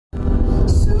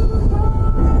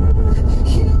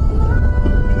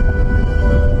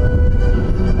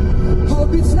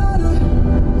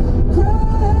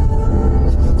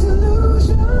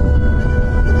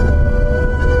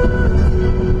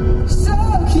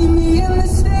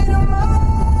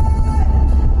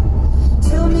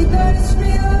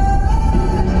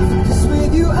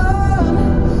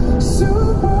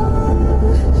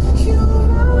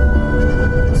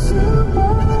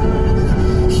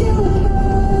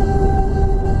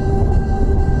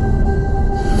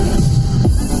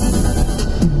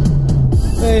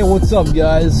What's up,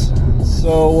 guys?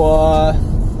 So,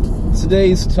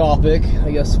 today's topic,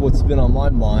 I guess what's been on my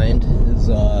mind, is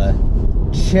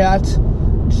ChatGPT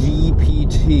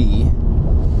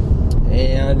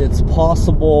and its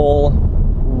possible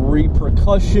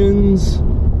repercussions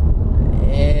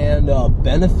and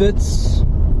benefits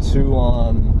to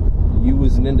you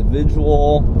as an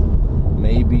individual,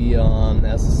 maybe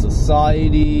as a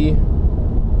society.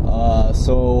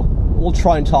 So we'll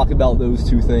try and talk about those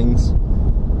two things.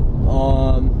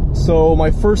 So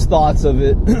my first thoughts of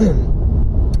it,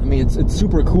 I mean, it's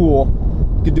super cool.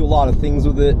 You could do a lot of things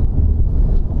with it.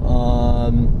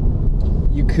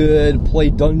 You could play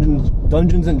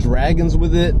Dungeons and Dragons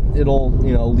with it. It'll,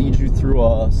 lead you through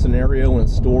a scenario and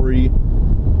a story.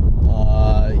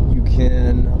 You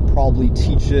can probably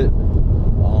teach it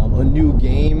a new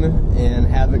game and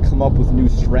have it come up with new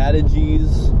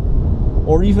strategies.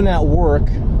 Or even at work,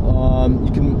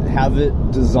 you can have it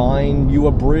design you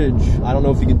a bridge. I don't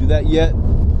know if you can do that yet.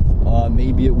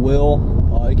 Maybe it will.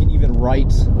 It can even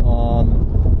write,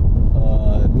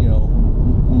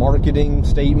 marketing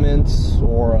statements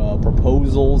or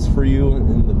proposals for you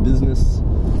in the business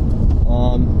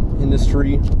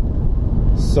industry.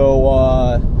 So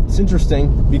it's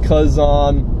interesting because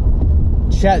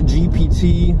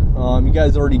ChatGPT, you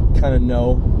guys already kind of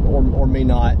know, or may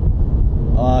not.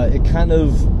 It kind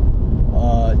of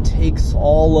takes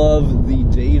all of the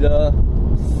data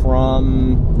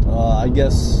from, I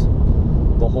guess,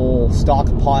 the whole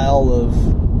stockpile of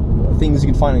things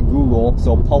you can find on Google,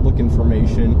 so public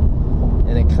information,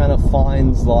 and it kind of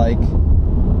finds like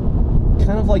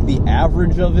the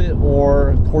average of it,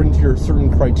 or according to your certain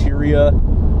criteria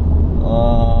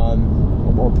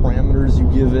or parameters you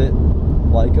give it,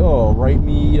 like, oh, write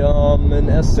me an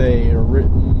essay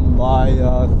written by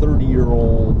a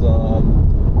 30-year-old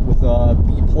with a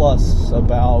B+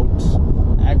 about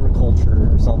agriculture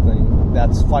or something.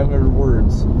 That's 500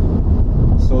 words.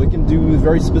 So it can do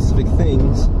very specific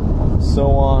things.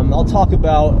 So I'll talk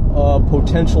about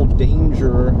potential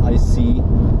danger I see,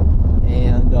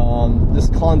 and this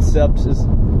concept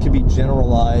can be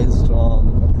generalized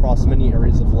across many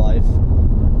areas of life.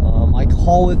 I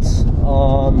call it,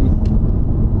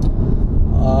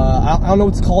 I don't know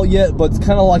what to call it yet, but it's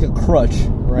kind of like a crutch,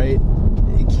 right?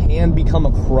 It can become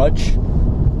a crutch,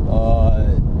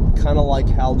 kind of like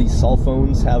how these cell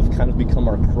phones have kind of become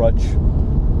our crutch,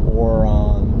 or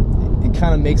it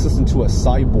kind of makes us into a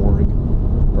cyborg,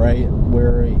 right?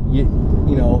 Where,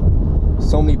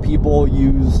 so many people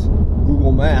use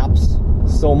Google Maps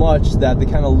so much that they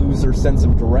kind of lose their sense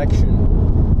of direction.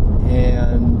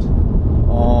 And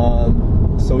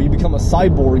so you become a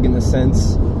cyborg in a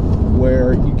sense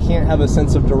where you can't have a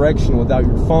sense of direction without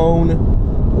your phone,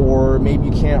 or maybe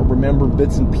you can't remember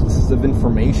bits and pieces of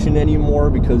information anymore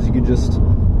because you could just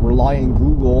rely on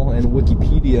Google and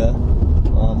Wikipedia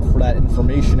for that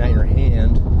information at your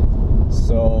hand.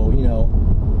 So,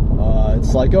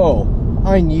 it's like, oh,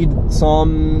 I need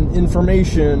some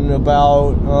information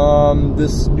about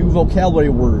this new vocabulary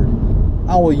word.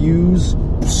 I will use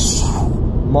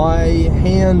my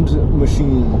hand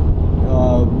machine,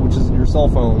 which is your cell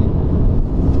phone.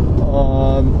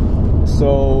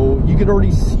 So you could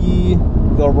already see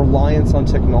the reliance on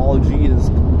technology is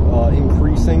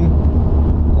increasing.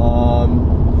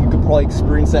 You could probably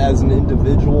experience that as an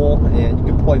individual, and you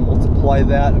could probably multiply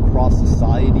that across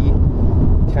society,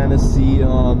 kind of see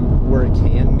where it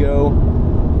can go.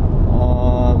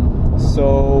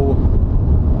 So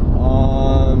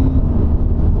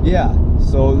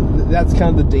that's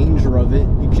kind of the danger of it.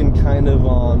 You can kind of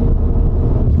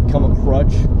become a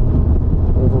crutch,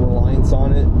 over-reliance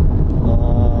on it,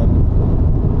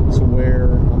 to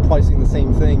where, I'm probably saying the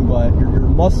same thing, but your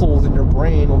muscles in your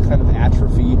brain will kind of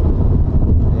atrophy,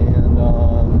 and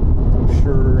I'm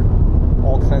sure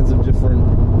all kinds of different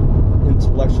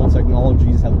intellectual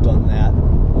technologies have done that,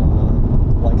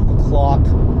 like the clock,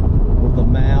 or the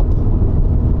map,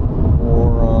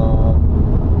 or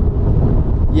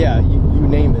you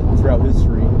name it throughout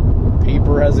history.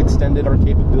 Paper has extended our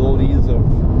capabilities of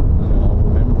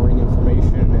remembering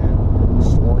information and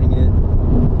storing it.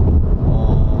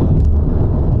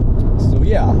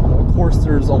 Of course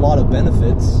there's a lot of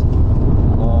benefits.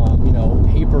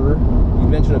 Paper, you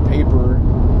mentioned a paper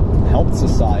helped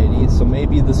society, so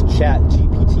maybe this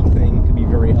ChatGPT thing could be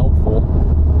very helpful.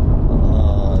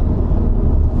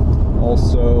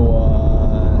 Also,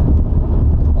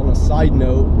 on a side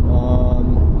note,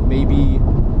 maybe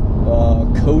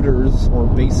coders or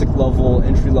basic level,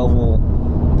 entry level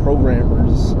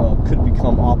programmers could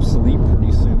become obsolete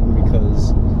pretty soon,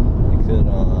 because they could,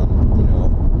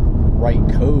 write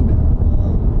code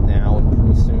now and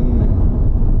pretty soon, and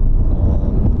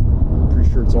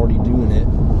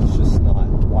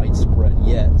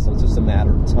so it's just a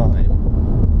matter of time.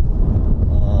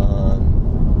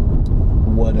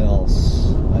 What else?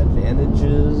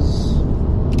 Advantages?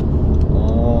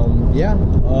 Yeah.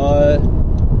 I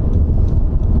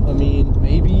mean,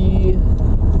 maybe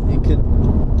it could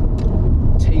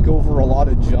take over a lot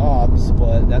of jobs,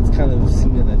 but that's kind of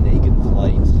seen in a negative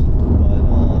light. But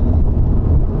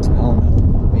I don't know.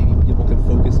 Maybe people could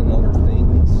focus on other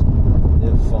things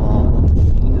if a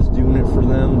machine is doing it for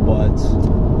them. But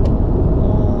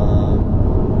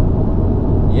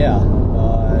yeah, I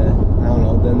don't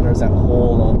know. Then there's that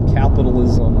whole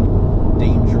capitalism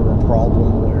danger or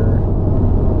problem where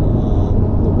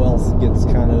the wealth gets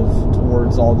kind of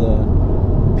towards all the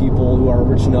people who are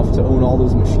rich enough to own all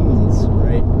those machines,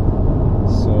 right?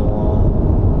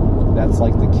 So that's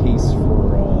like the case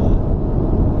for I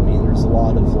mean, there's a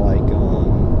lot of like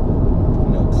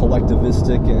you know,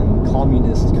 collectivistic and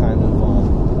communist kind of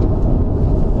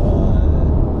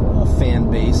fan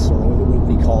base, or what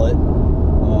do you call it,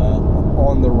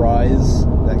 on the rise,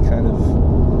 that kind of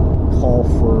call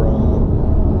for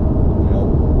you know,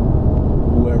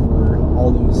 whoever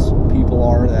all those people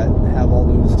are that have all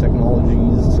those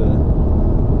technologies to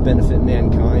benefit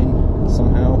mankind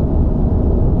somehow.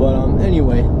 But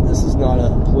anyway, this is not a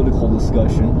political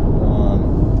discussion.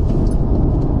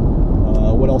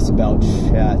 What else about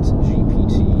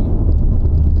ChatGPT?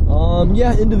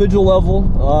 Yeah, individual level.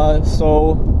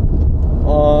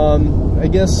 I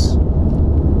guess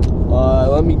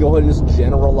let me go ahead and just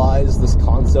generalize this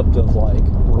concept of like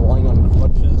relying on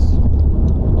crutches.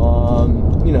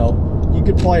 You know, you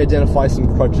could probably identify some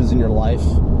crutches in your life.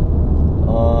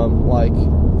 Like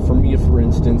for me, for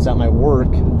instance, at my work,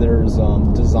 there's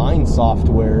design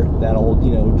software that'll,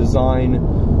 you know, design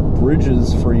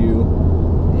bridges for you,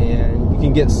 and you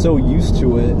can get so used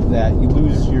to it that you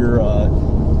lose your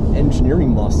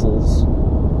engineering muscles,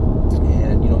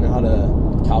 and you don't know how to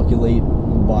calculate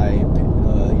by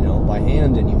you know, by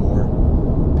hand anymore,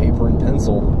 paper and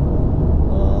pencil.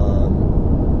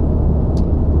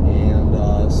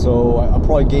 So I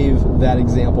probably gave that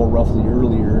example roughly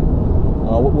earlier.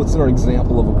 What's another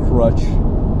example of a crutch?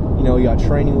 You know, you got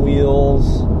training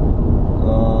wheels,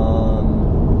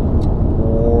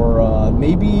 or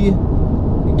maybe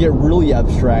get really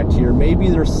abstract here. Maybe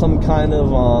there's some kind of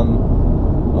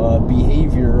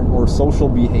behavior or social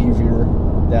behavior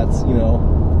that's, you know,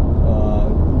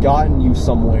 gotten you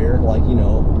somewhere. Like, you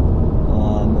know,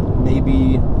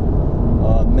 maybe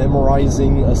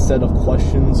memorizing a set of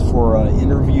questions for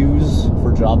interviews,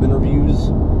 for job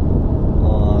interviews.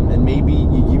 And maybe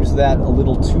you use that a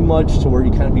little too much to where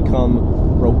you kind of become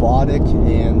robotic,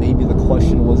 and maybe the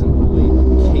question wasn't really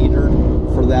catered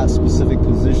for that specific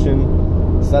position.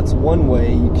 So that's one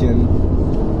way you can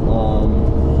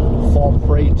fall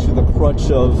prey to the crutch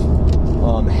of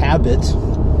habit.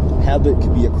 Habit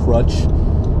could be a crutch,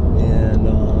 and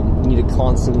you need to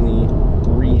constantly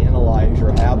reanalyze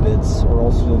your habits, or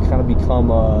else you'll kind of become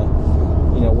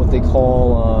you know, what they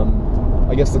call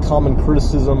I guess the common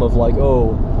criticism of like,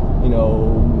 oh, you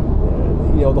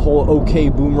know, the whole okay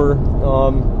boomer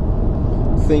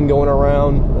thing going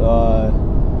around.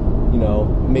 You know,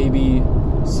 maybe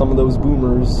some of those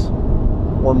boomers,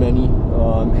 or many,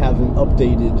 haven't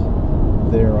updated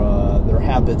their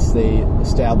habits they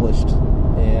established,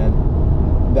 and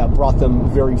that brought them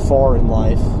very far in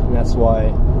life. And that's why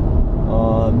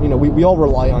you know, we all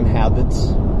rely on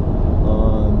habits,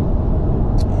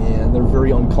 and they're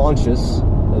very unconscious,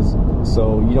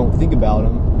 so you don't think about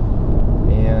them,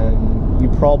 and you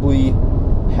probably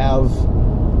have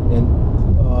an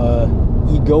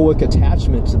egoic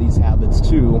attachment to these habits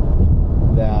too,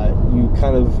 that you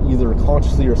kind of either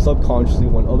consciously or subconsciously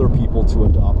want other people to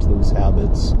adopt those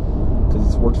habits because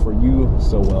it's worked for you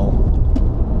so well.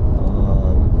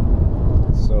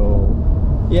 So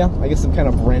yeah, I guess I'm kind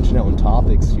of branching out in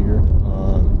topics here.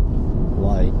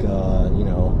 Like you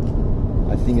know,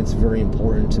 I think it's very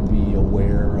important to be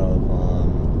aware of,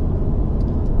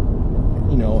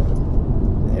 you know,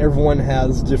 everyone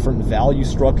has different value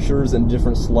structures and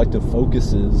different selective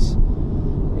focuses,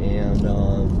 and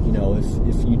you know,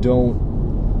 if you don't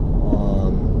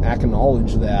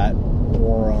acknowledge that,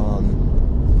 or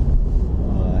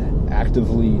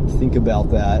actively think about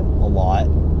that a lot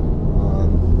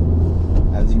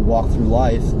as you walk through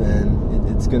life, then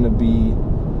it's going to be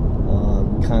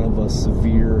kind of a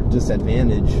severe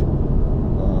disadvantage.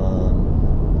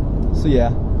 So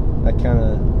yeah, that kind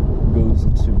of goes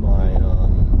into my, I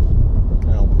don't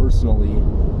know, personally,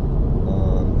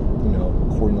 you know,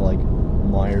 according to like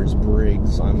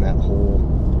Myers-Briggs, I'm that whole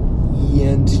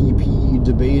ENTP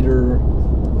debater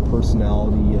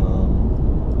personality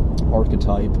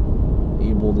archetype,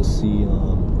 able to see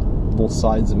both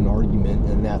sides of an argument,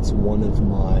 and that's one of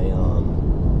my,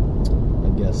 I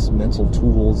guess, mental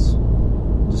tools.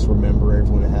 Just remember,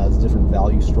 everyone has different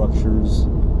value structures.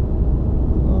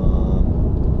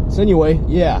 So anyway,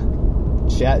 yeah,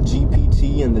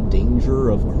 ChatGPT and the danger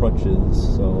of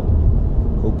crutches. So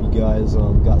hope you guys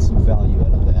got some value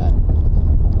out of that.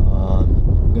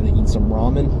 I'm gonna eat some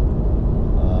ramen.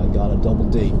 Got a double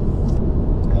date.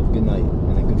 Have a good night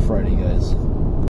and a good Friday, guys.